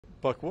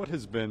Buck, what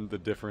has been the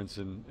difference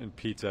in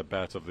Pete's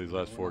at-bats of these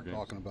last 4 games?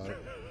 Talking about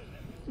it.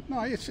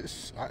 No, it's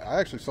just, I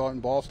actually saw it in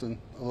Boston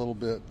a little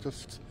bit.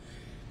 Just,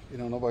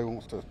 nobody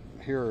wants to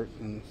hear it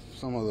in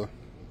some of the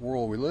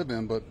world we live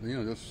in, but,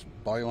 just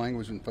body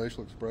language and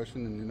facial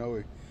expression, and,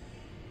 he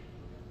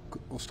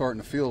was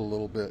starting to feel a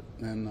little bit,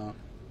 and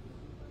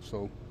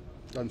so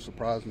it doesn't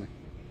surprise me.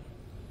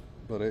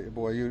 But,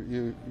 boy,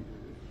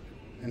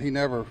 and he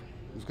never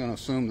is going to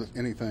assume that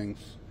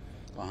anything's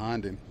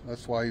behind him.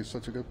 That's why he's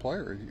such a good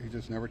player. He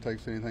just never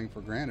takes anything for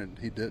granted.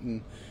 He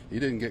didn't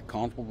get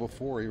comfortable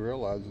before he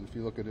realized it. If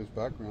you look at his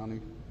background,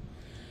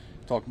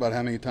 he talked about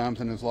how many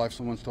times in his life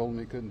someone's told him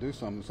he couldn't do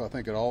something. So I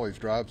think it always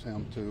drives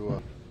him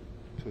to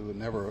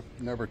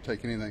never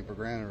take anything for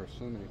granted or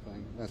assume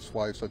anything. That's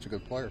why he's such a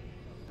good player.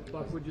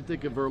 Buck, what did you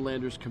think of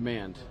Verlander's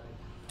command?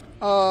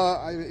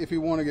 If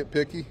you want to get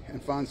picky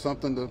and find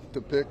something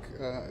to pick,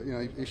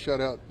 he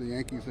shut out the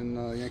Yankees in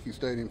Yankee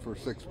Stadium for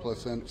 6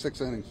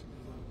 innings.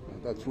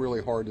 That's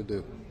really hard to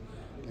do,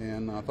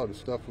 and I thought his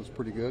stuff was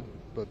pretty good.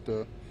 But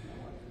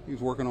he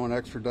was working on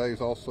extra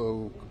days.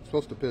 Also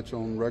supposed to pitch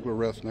on regular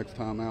rest next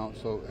time out,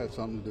 so it had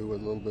something to do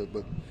with it a little bit.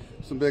 But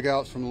some big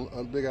outs from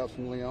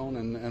Leon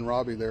and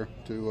Robbie there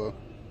to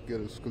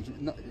get us, because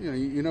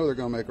they're going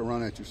to make a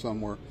run at you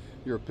somewhere.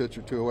 You're a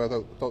pitcher too away.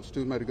 I thought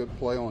Stu made a good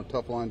play on a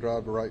tough line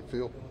drive to right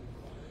field.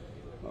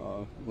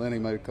 Lenny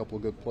made a couple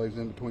of good plays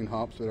in between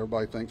hops that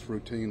everybody thinks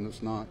routine.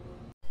 That's not.